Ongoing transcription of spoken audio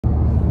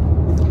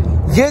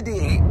You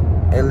dig?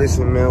 Hey,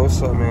 listen, man.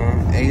 What's up,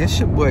 man? Hey, it's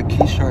your boy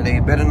Key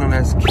Sharday, better known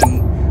as Key,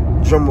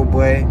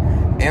 Drummerboy,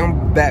 and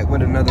I'm back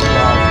with another vlog,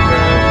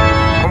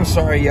 man. I'm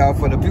sorry, y'all,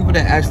 for the people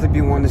that actually be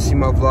wanting to see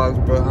my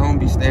vlogs, bro. I don't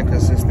be staying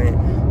consistent.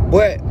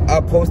 But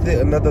I posted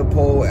another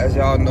poll, as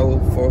y'all know,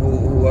 for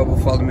whoever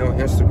follow me on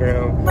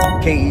Instagram,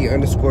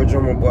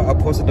 KE_Drummerboy. I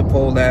posted the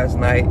poll last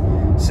night,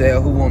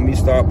 said who want me to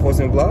start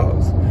posting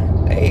vlogs.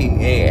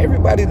 Hey,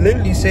 everybody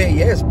literally said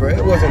yes, bro.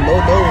 It wasn't no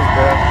no's,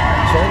 bro.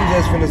 So I'm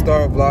just finna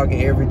start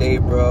vlogging every day,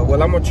 bro.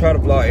 Well, I'm gonna try to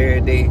vlog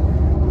every day.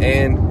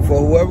 And for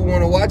whoever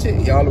wanna watch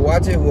it, y'all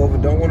watch it. Whoever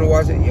don't wanna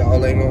watch it,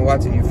 y'all ain't gonna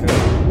watch it, you feel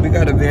me? We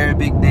got a very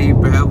big day,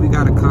 bro. We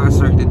got a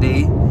concert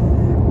today. I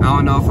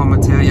don't know if I'm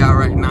gonna tell y'all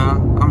right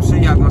now. I'm sure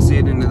y'all gonna see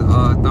it in the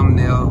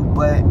thumbnail,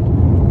 but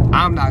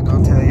I'm not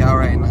gonna tell y'all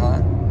right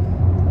now.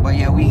 But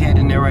yeah, we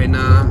heading there right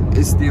now.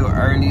 It's still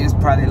early. It's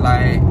probably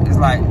like, it's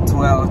like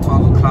 12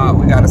 o'clock.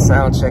 We got a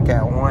sound check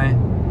at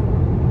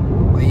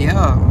 1. But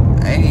yeah,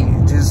 hey,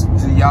 just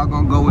y'all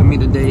gonna go with me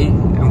today,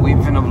 and we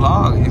finna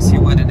vlog and see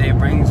what the day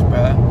brings,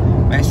 bro.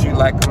 Make sure you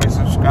like, comment,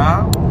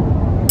 subscribe.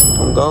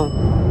 I'm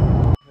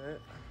going.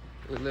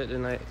 We lit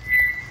tonight.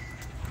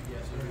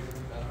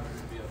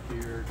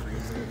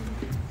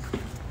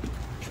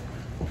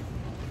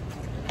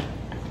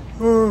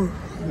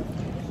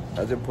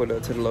 I just pulled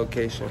up to the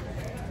location.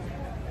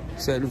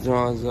 Set the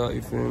drawings up,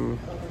 you feel me?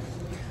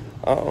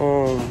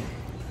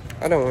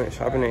 I done went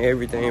shopping and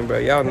everything, bro.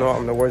 Y'all know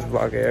I'm the worst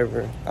vlogger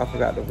ever. I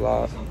forgot to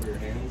vlog.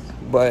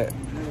 But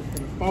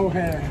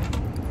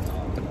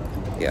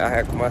yeah, I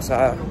had to come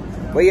outside.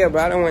 But yeah,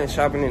 bro, I done went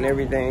shopping and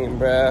everything,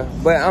 bro.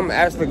 But I'm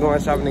actually going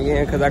shopping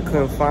again because I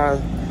couldn't find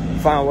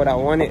what I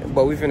wanted.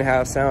 But we finna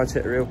have a sound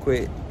check real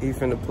quick. He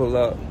finna pull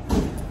up.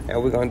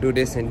 And we're gonna do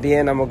this, and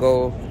then I'm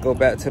gonna go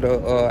back to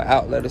the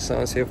outlet or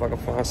something, see if I can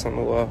find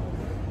something well.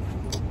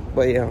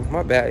 But yeah,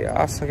 my bad, y'all.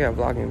 I suck at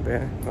vlogging,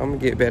 man. I'm gonna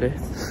get better.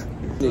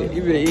 You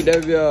better eat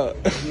that bill.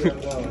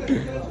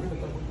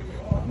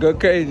 Go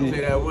crazy.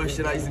 Say that one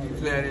shit I used to be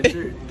playing in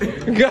church.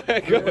 Go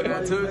ahead.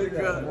 I told you,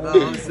 no,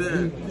 I'm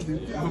saying,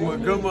 when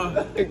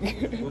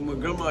my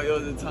grandma, it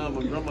was the time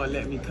my grandma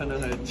let me come to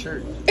her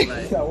church,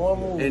 like,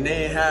 and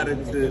they ain't had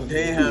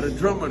a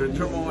drummer. The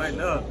drummer went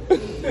up,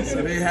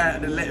 so they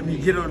had to let me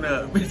get on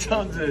the bitch.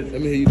 I'm just.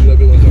 Let me hear you do that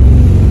bit one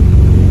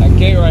time. I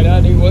can't right now.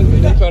 They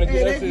trying to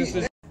get us to the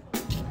system.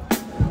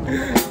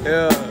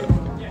 Yeah.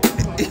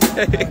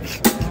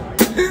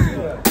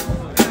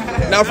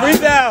 Now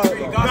freestyle.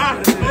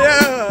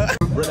 Yeah.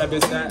 Bring that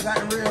bitch down.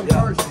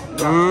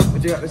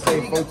 But you got to say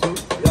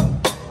 4-2. Yeah.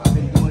 I've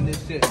been doing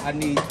this shit. I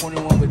need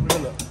 21 with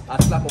Driller.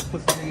 I slap a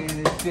pussy nigga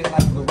in this shit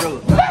like a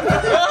gorilla.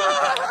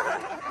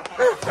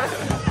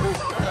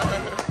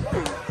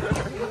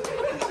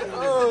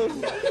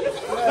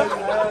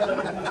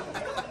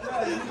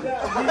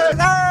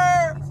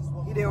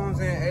 You know what I'm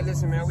saying? Hey,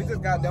 listen, man. We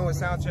just got done with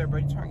sound check, bro.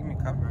 You trying to get me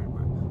copyrighted,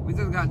 bro? We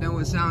just got done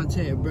with sound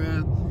check,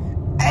 bro.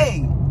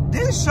 Hey.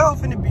 This show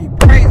finna be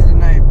crazy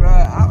tonight, bro.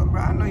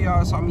 I know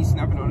y'all saw me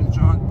snapping on the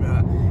joint, bro.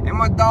 And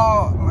my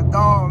dog,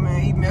 man,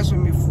 he messed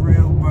with me for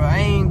real, bro. I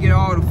ain't get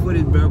all the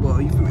footage, bro. But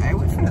you feel me? Hey,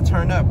 we finna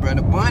turn up, bro.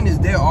 The bun is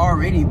there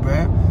already,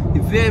 bro.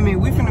 You feel me?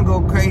 We finna go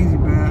crazy,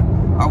 bro.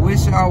 I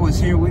wish y'all was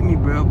here with me,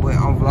 bro. But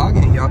I'm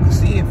vlogging. Y'all can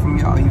see it from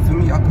y'all. You feel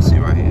me? Y'all can see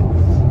it right here.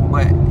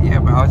 But yeah,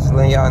 bro. I was just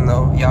letting y'all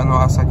know. Y'all know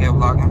I suck at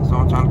vlogging, so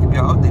I'm trying to keep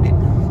y'all updated.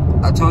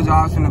 I told y'all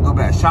I was finna go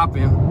back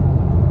shopping.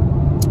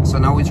 So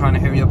now we're trying to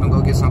hurry up and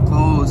go get some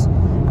clothes.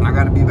 And I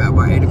gotta be back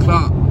by 8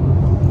 o'clock.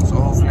 So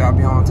hopefully I'll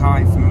be on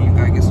time for me. You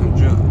gotta get some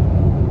drip.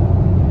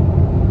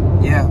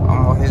 Yeah,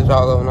 I'm gonna hit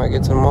y'all up when I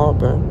get to the mall,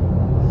 bro.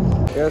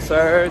 Yes,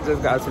 sir.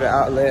 Just got to the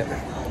outlet.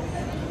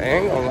 I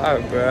ain't gonna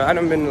lie, bro. I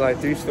done been to like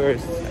 3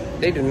 stores.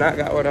 They do not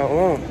got what I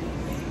want.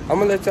 I'm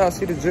gonna let y'all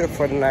see the drip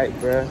for the night,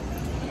 bro.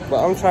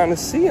 But I'm trying to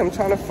see. I'm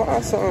trying to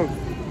find something.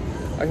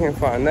 I can't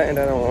find nothing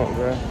that I want,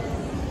 bro.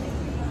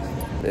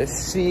 Let's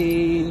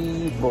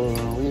see. Boom,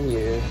 we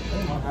here.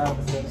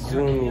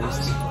 Zoomies.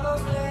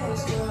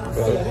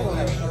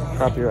 Bro,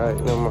 copyright,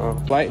 no more.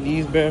 Like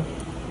these, bro.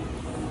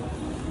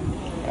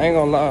 I ain't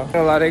gonna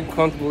lie. They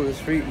comfortable in the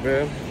street,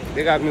 bro.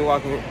 They got me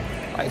walking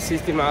like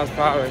 60 miles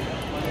per hour.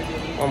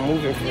 I'm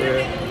moving for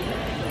real.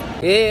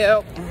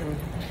 Yeah.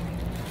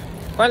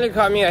 Finally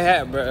caught me a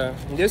hat, bro.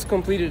 Just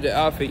completed the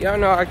outfit. Y'all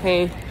know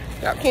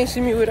y'all can't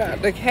see me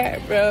without the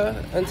hat, bro.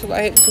 Until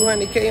I hit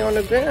 200K on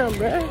the ground,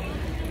 bro.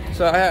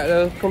 So I had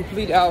a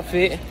complete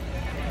outfit.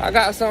 I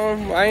got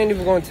some. I ain't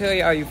even gonna tell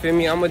y'all. You feel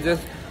me? I'ma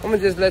just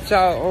let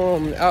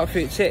y'all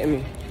outfit check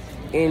me,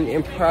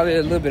 and probably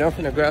a little bit. I'm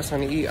finna grab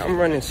something to eat. I'm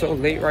running so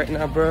late right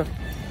now, bro.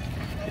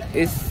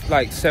 It's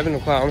like 7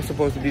 o'clock. I'm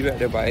supposed to be back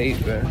there by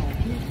 8, bro.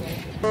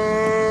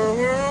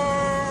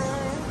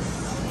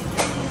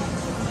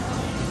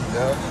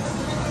 Yeah.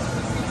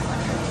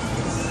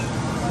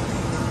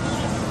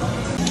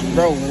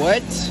 Bro,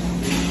 what?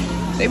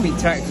 They be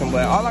taxing,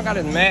 but all I got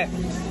is Mac.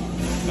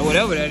 Or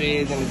whatever that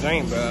is in the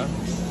drink, bro.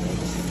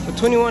 Where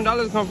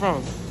 $21 come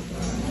from?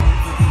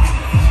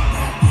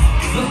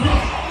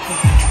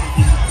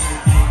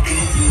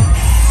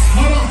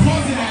 Hold on,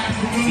 pause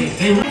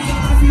it.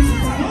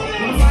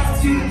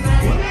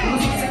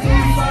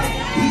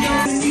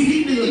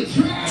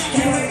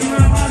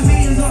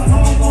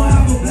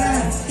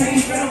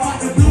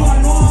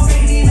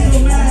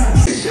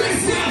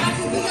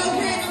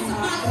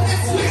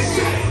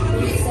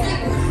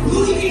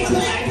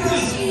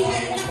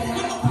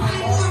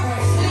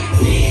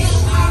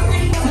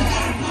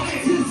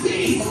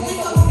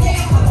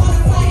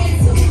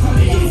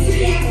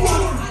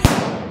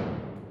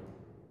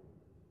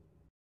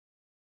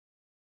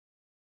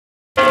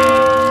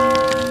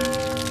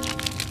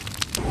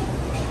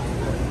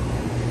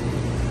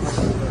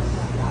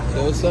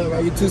 What's up, bro?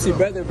 You Toosii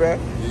brother, bro.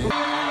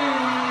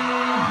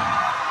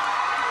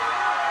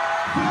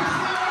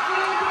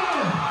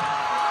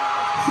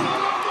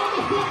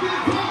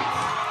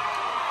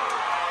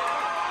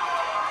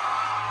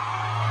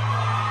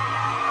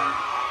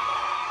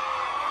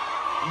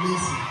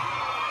 Listen.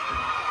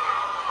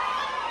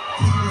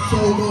 Keep the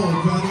show going,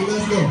 Johnny.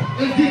 Let's go.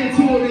 Let's get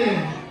into it then.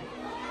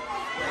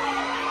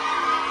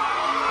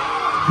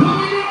 What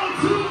we on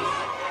to?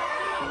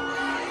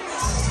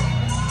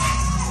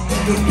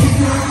 The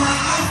picture of my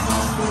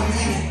iPhone for a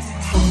minute.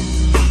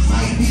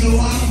 Might be a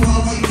while for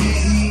all my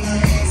candy. I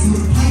asked you to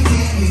play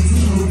candy. You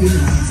know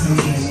this.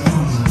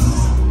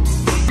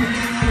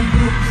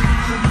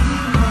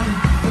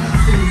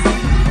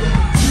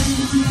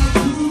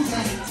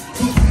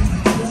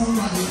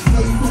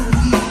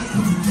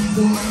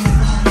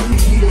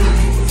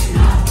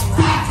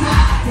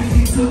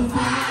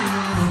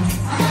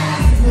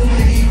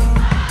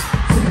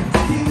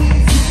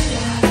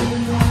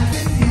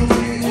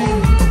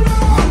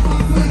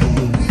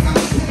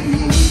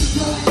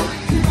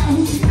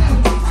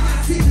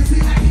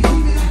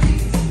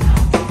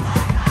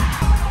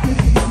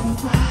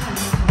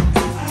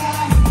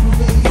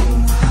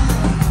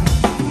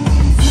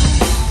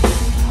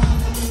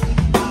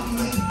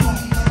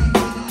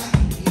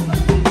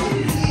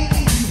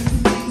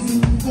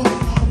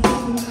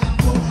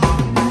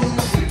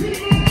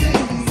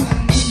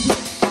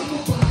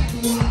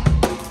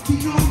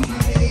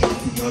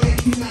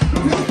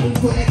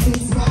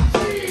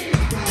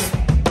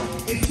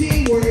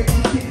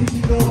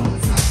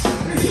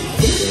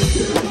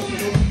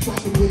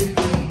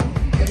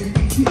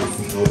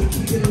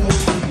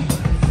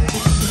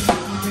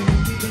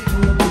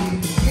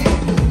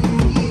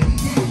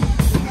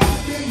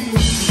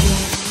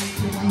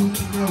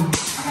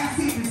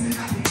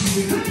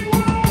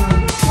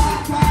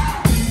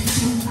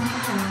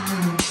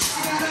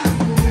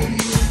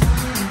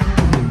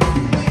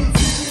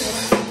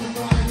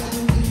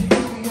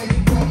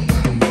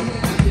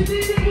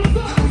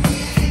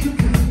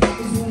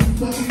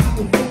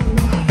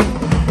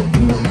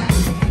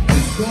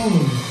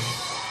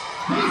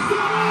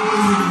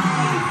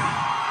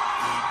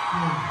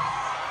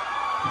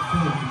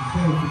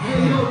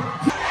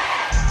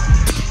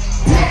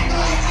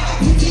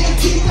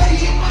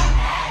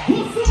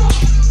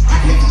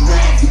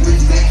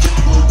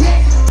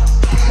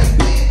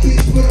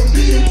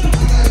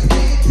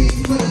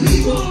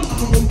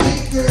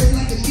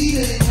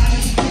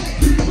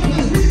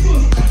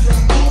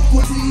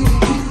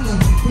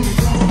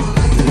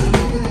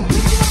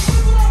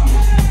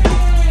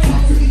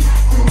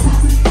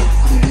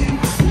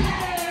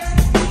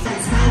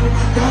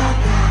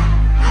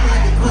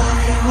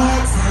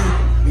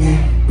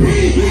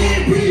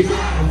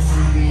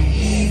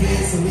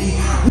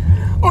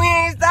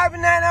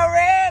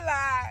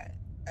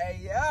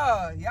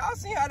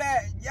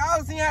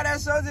 Y'all seen how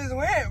that show just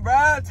went,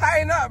 bruh.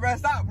 Tighten up, bruh.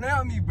 Stop playing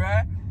with me,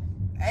 bruh.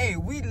 Hey,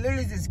 we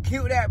literally just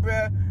killed that,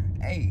 bruh.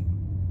 Hey,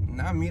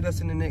 now meet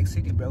us in the next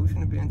city, bruh. We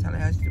finna be in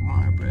Tallahassee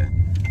tomorrow, bruh.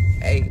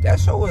 Hey, that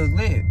show was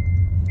lit.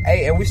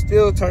 Hey, and we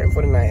still turning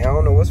for the night. I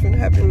don't know what's finna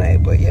happen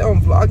tonight, but yeah,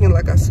 I'm vlogging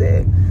like I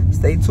said.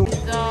 Stay tuned.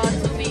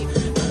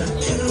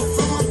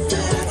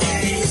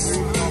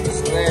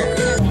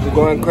 We're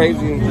going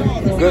crazy.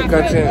 Good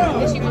content.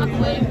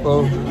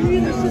 So,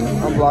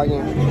 I'm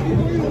vlogging.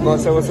 I'm gonna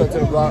say what's up to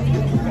the vlog.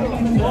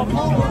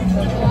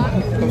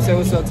 Come say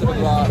what's up to the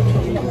vlog.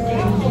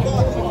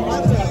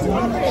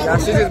 Y'all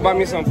should just buy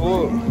me some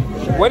food.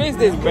 What is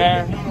this,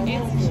 bruh?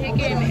 It's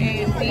chicken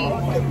and beef.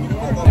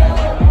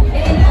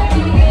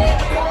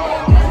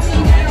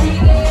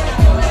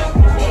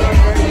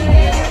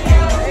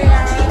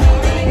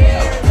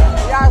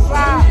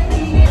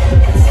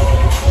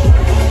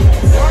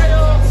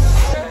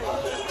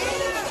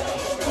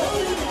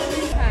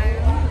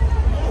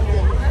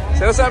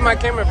 Say what's up to my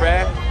camera,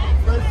 bruh.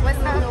 What's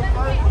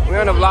up? We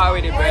on the vlog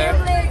with it, bruh.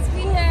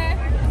 We here.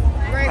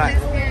 Great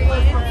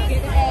experience.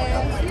 Get the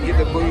ass. Get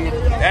the booty.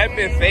 That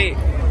been fake.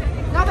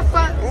 No, the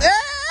fuck.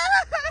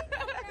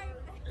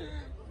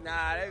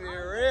 Nah, that be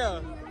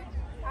real.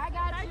 I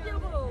got you,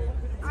 boo.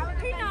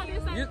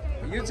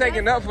 You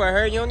taking up for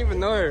her. You don't even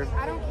know her.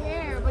 I don't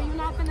care, but you're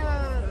not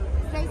gonna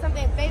say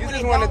something fake. You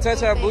just want to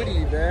touch her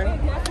booty, bruh.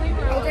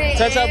 Okay.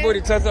 Touch her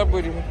booty. Touch her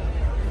booty.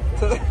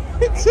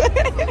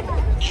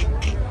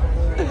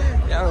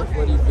 Y'all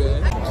funny,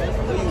 man.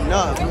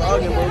 Nah,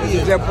 vlogging, bro. You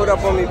just put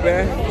up on me,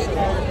 man.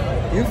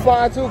 You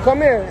fine too. Come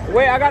here.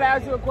 Wait, I gotta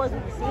ask you a question.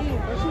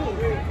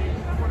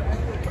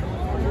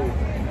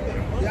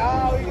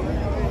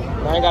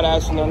 I ain't gotta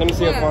ask you nothing. Let me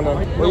see your phone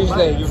number. Where you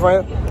stay? You from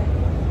here?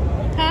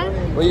 Huh?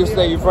 Where you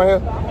stay? You from here?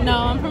 No,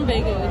 I'm from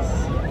Vegas.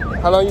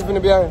 How long you finna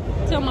be out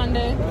here? Till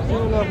Monday.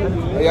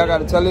 Hey, y'all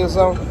gotta tell you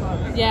something?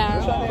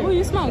 Yeah. Oh,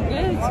 you smell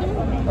good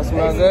too. I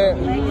smell good.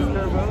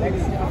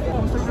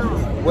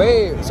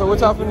 Wait, so what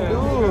y'all finna do?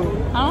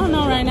 I don't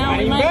know right now.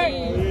 We might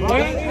eat.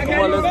 Come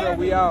on, let's go.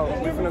 We out.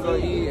 We finna go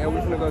eat and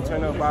we finna go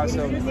turn up by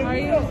ourselves. Are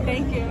you?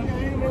 Thank you.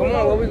 Come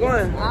on, where we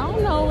going? I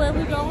don't know where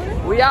we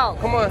going. We out.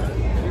 Come on.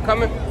 You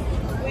coming?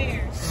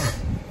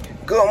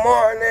 Good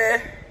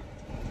morning.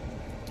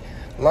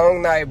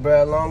 Long night,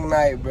 bruh. Long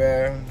night,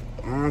 bruh.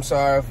 I'm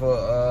sorry for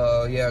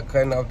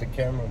cutting off the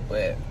camera,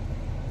 but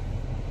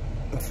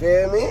you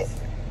feel me?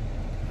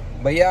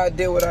 But yeah, I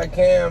did what I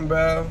can,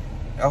 bro.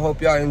 I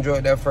hope y'all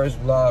enjoyed that first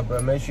vlog,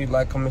 bro. Make sure you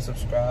like, comment,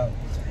 subscribe.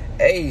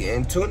 Hey,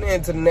 and tune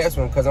in to the next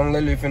one, because I'm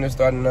literally finna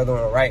start another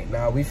one right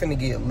now. We finna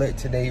get lit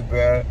today,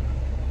 bro.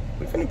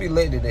 We finna be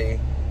lit today.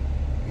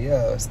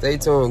 Yeah, stay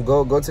tuned.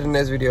 Go to the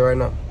next video right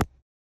now.